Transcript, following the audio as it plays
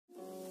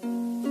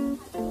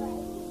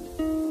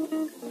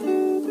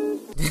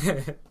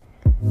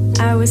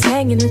I was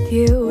hanging with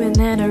you and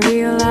then I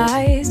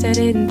realized I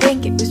didn't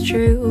think it was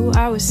true.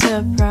 I was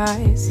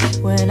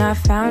surprised when I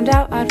found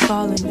out I'd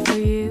fallen for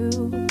you.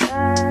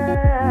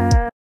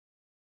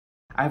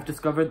 I've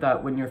discovered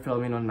that when you're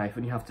filming on an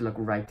iPhone, you have to look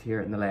right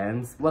here in the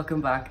lens. Welcome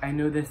back. I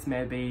know this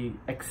may be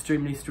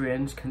extremely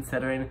strange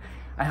considering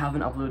I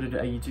haven't uploaded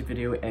a YouTube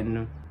video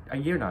in a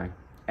year now.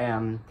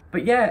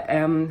 But yeah,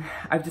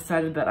 I've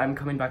decided that I'm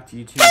coming back to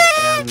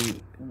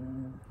YouTube.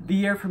 The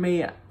year for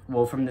me,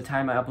 well, from the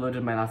time I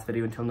uploaded my last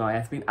video until now,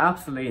 it's been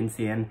absolutely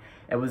insane.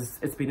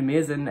 It's been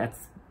amazing.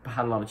 It's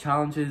had a lot of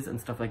challenges and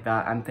stuff like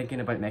that. I'm thinking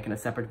about making a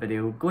separate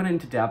video, going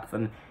into depth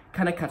and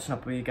kind of catching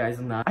up with you guys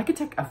on that. I could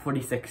take a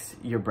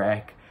 46-year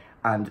break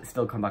and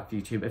still come back to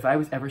YouTube. If I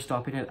was ever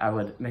stopping it, I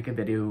would make a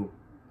video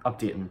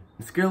updating.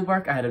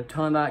 Schoolwork, I had a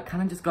ton of that,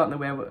 kind of just got in the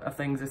way of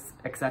things,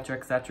 etc,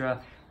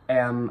 etc.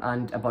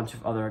 And a bunch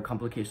of other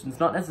complications,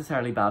 not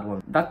necessarily bad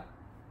ones. That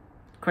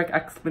quick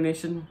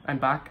explanation, I'm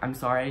back, I'm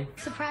sorry.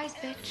 Surprise,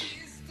 bitch.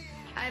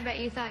 I bet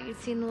you thought you'd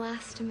seen the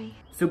last of me.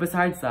 So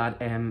besides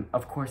that,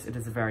 of course it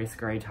is a very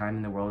scary time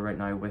in the world right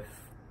now with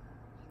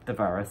the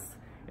virus.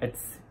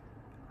 It's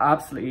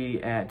absolutely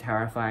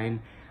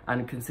terrifying,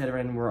 and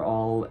considering we're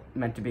all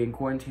meant to be in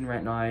quarantine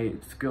right now,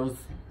 school's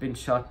been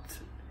shut,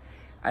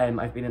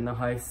 I've been in the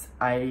house,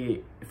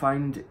 I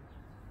found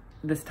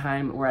this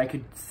time where I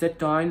could sit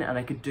down and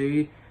I could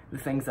do the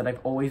things that I've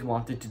always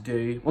wanted to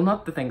do. Well,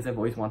 not the things I've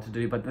always wanted to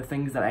do, but the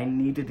things that I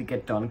needed to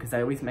get done, because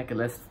I always make a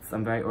list, so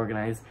I'm very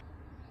organised.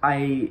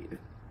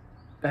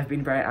 I've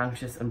been very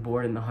anxious and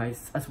bored in the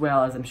house, as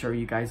well as I'm sure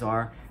you guys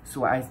are,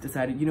 so I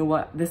decided, you know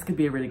what, this could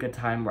be a really good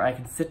time where I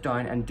can sit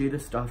down and do the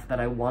stuff that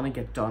I want to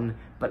get done,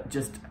 but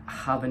just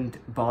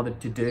haven't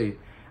bothered to do.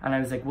 And I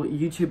was like, well,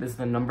 YouTube is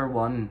the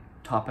 #1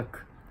 topic.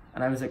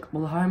 And I was like,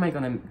 well, how am I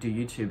going to do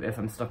YouTube if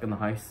I'm stuck in the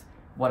house?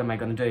 What am I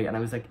going to do? And I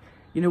was like,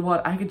 you know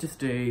what, I could just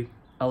do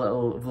a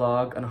little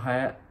vlog on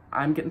how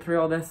I'm getting through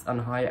all this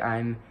and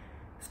how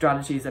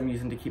strategies I'm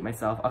using to keep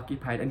myself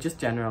occupied, and just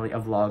generally a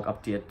vlog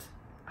update.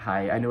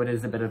 Hi, I know it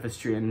is a bit of a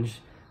strange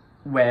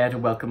way to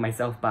welcome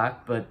myself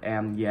back, but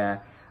yeah,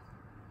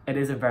 it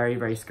is a very,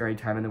 very scary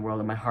time in the world,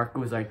 and my heart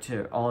goes out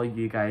to all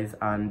you guys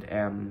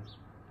and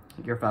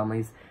your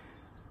families.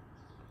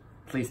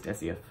 Please stay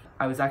safe.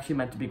 I was actually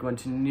meant to be going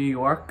to New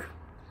York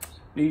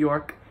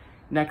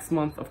next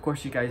month. Of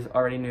course, you guys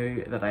already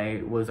knew that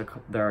I was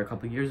there a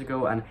couple of years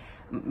ago, and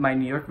my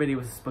New York video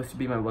was supposed to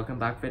be my welcome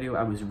back video.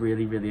 I was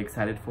really, really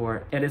excited for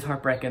it. It is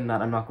heartbreaking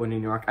that I'm not going to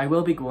New York. I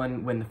will be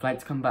going when the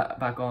flights come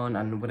back on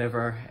and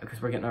whatever,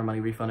 because we're getting our money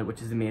refunded,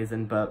 which is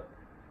amazing. But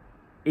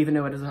even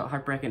though it is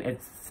heartbreaking,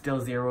 it's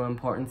still zero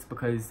importance,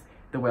 because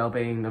the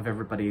well-being of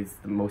everybody is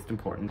the most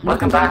important.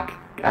 Welcome back!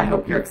 I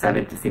hope you're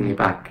excited to see me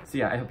back. So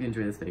yeah, I hope you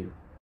enjoy this video.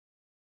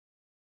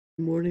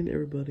 Good morning,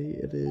 everybody.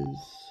 It is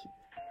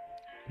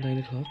 9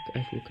 o'clock.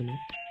 I've woken up.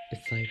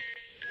 It's like,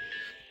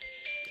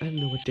 I don't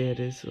know what day it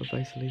is of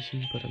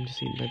isolation, but I'm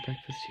just eating my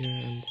breakfast here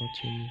and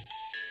watching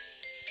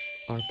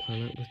Our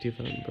Planet with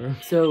Diva Amber.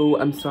 So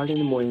I'm starting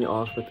the morning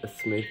off with a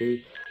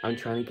smoothie. I'm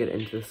trying to get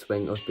into the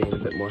swing of being a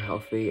bit more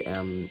healthy.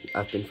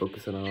 I've been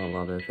focusing on a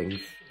lot of things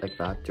like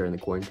that during the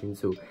quarantine,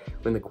 so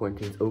when the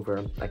quarantine's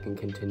over, I can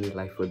continue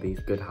life with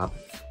these good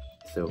habits.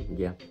 So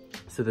yeah.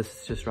 So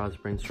this is just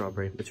raspberry and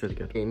strawberry. It's really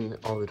good. In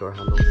all the door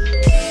handles.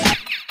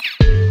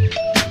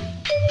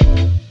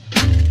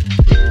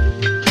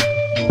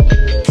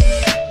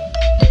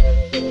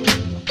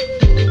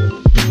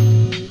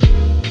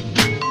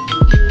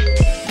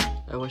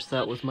 I wish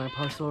that was my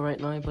parcel right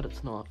now, but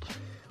it's not.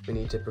 We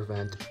need to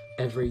prevent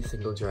every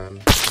single germ,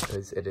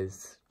 because it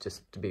is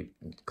just to be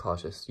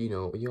cautious. You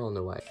know, you all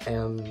know why.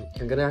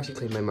 I'm gonna actually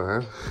clean my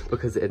mirror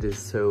because it is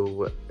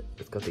so,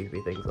 it's got these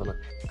wee things on it.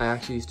 I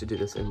actually used to do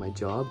this in my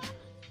job.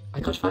 I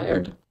got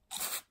fired.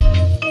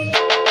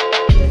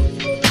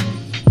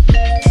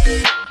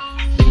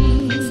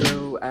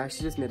 So I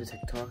actually just made a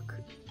TikTok.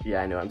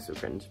 Yeah, I know, I'm so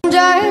cringe.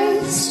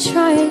 Just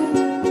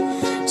trying.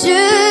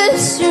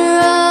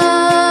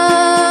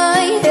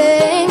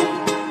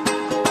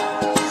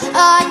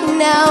 I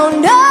now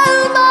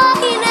know my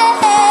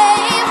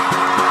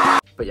name.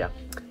 But yeah,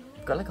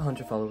 I've got like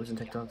 100 followers on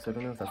TikTok, so I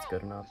don't know if that's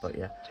good or not, but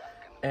yeah.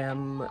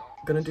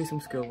 Gonna do some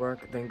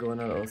schoolwork, then go on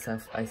a little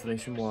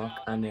self-isolation walk,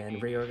 and then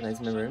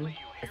reorganize my room.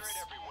 It's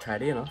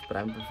tidy enough, but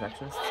I'm a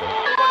perfectionist, so.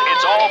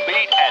 It's all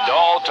beat and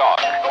all talk.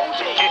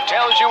 It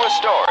tells you a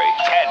story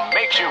and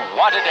makes you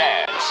want to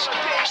dance.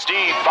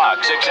 Steve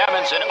Fox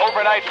examines an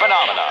overnight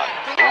phenomenon,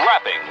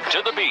 rapping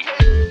to the beat.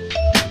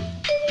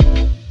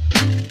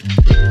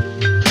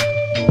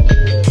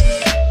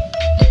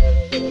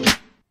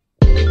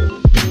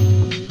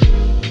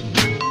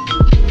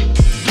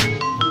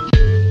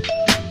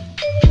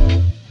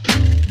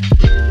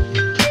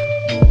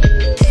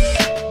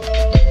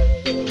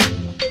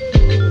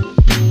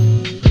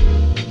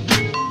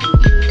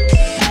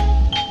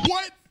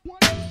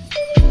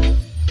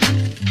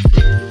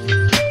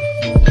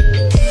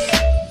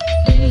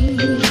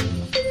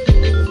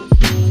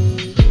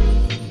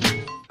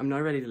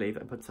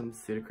 put some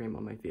Sudocreme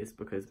on my face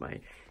because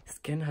my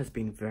skin has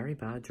been very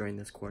bad during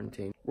this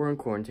quarantine. We're in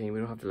quarantine, we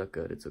don't have to look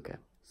good, it's okay.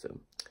 So,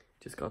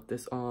 just got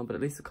this on, but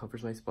at least it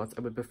covers my spots.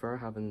 I would prefer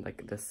having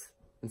like this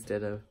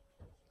instead of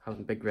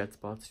having big red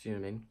spots, do you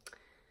know what I mean?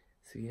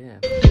 So yeah.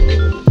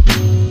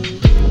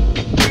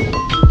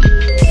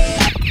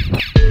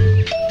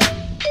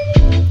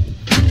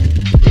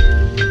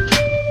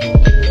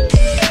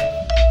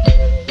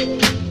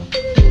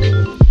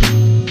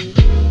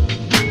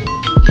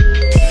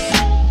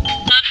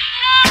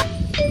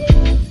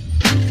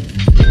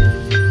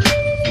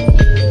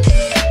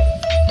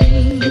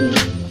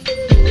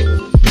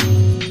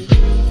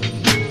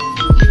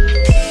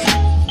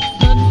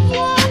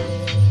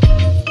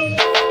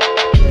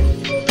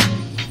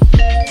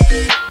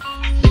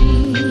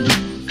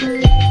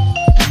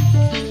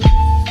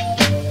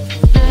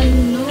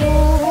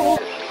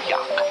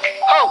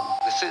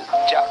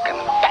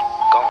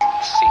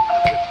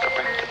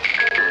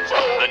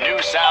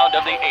 Sound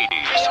of the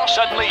 80s.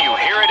 Suddenly you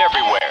hear it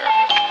everywhere.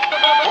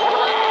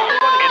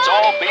 It's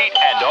all beat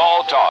and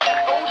all talk.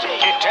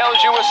 It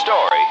tells you a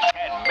story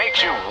and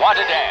makes you want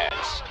to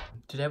dance.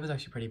 Today was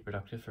actually pretty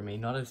productive for me.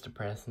 Not as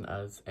depressing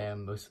as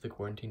most of the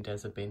quarantine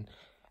days have been.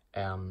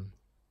 So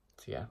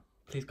yeah.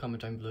 Please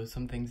comment down below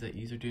some things that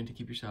you are doing to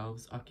keep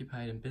yourselves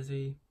occupied and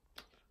busy.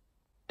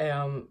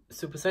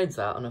 So besides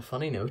that, on a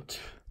funny note,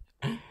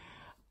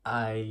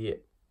 I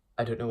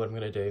don't know what I'm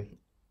gonna do.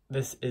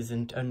 This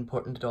isn't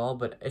important at all,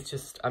 but it's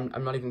just, I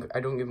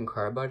don't even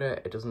care about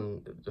it. It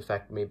doesn't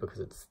affect me because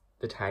it's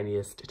the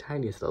tiniest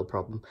little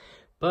problem.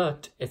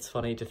 But it's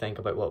funny to think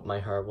about what my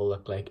hair will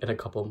look like in a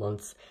couple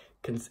months.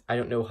 I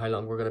don't know how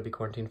long we're going to be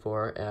quarantined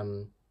for.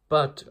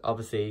 But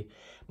obviously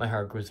my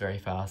hair grows very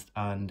fast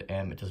and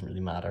it doesn't really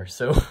matter.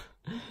 So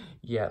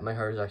yeah, my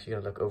hair is actually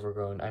going to look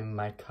overgrown. I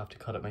might have to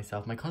cut it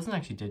myself. My cousin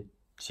actually did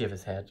shave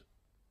his head.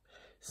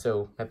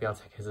 So maybe I'll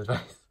take his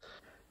advice.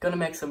 Gonna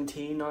make some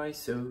tea now,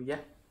 so yeah.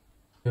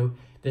 So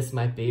this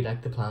might be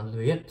like the Planet of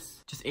the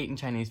Apes. Just eating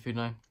Chinese food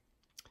now.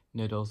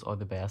 Noodles are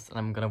the best. And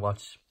I'm gonna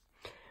watch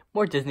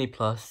more Disney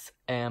Plus.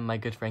 My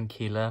good friend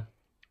Keela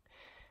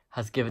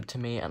has given it to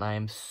me and I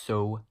am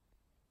so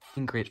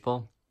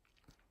grateful.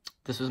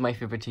 This was my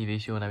favorite TV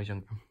show when I was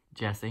younger.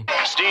 Jessie.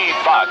 Steve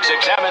Fox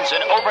examines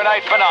an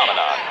overnight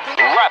phenomenon.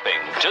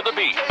 Rapping to the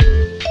beat.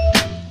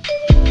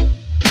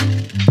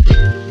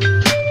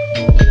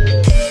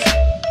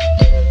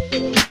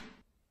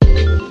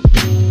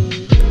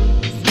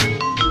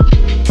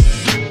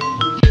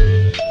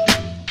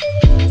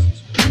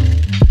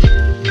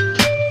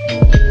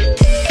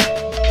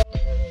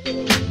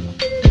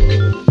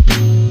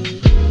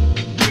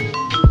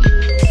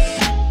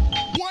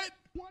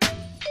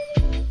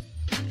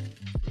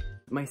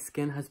 My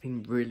skin has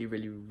been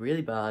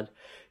really bad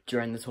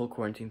during this whole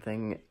quarantine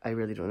thing. I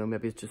really don't know,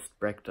 maybe it's just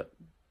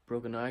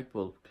broken out,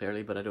 well,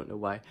 clearly, but I don't know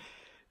why.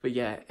 But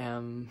yeah,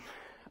 and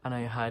I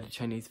had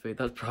Chinese food.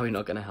 That's probably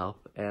not gonna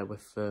help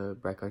with the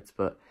breakouts,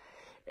 but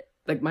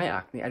like my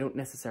acne, I don't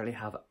necessarily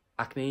have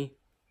acne,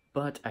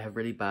 but I have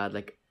really bad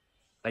like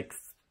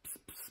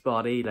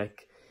spotty,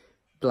 like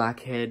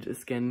blackhead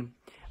skin,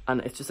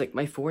 and it's just like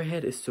my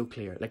forehead is so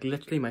clear, like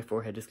literally my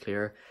forehead is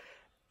clear,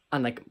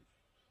 and like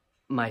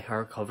my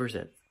hair covers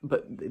it,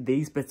 but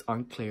these bits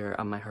aren't clear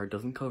and my hair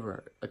doesn't cover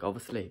it. Like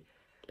obviously,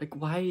 like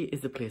why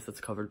is the place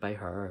that's covered by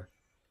hair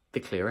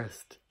the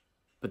clearest,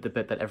 but the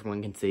bit that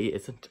everyone can see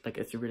isn't? Like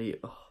it's really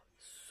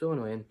so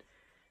annoying.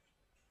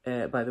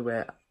 By the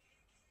way,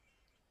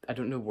 I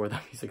don't know where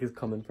that music is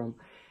coming from.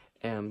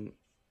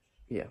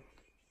 Yeah.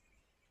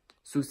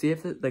 So see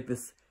if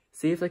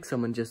like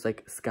someone just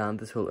like scanned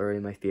this whole area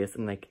of my face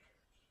and like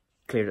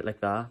cleared it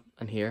like that,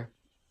 and here,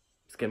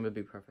 skin would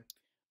be perfect.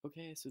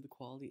 Okay, so the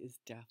quality is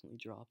definitely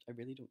dropped. I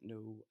really don't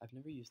know. I've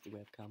never used the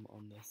webcam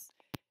on this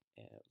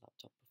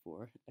laptop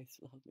before. I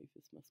still have my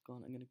face mask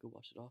on. I'm gonna go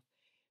wash it off.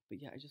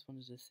 But yeah, I just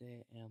wanted to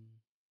say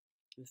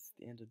this is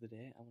the end of the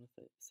day. I want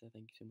to say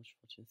thank you so much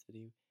for watching this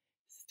video.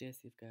 Stay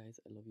safe, guys.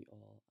 I love you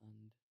all,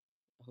 and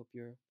I hope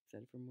you're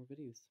excited for more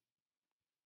videos.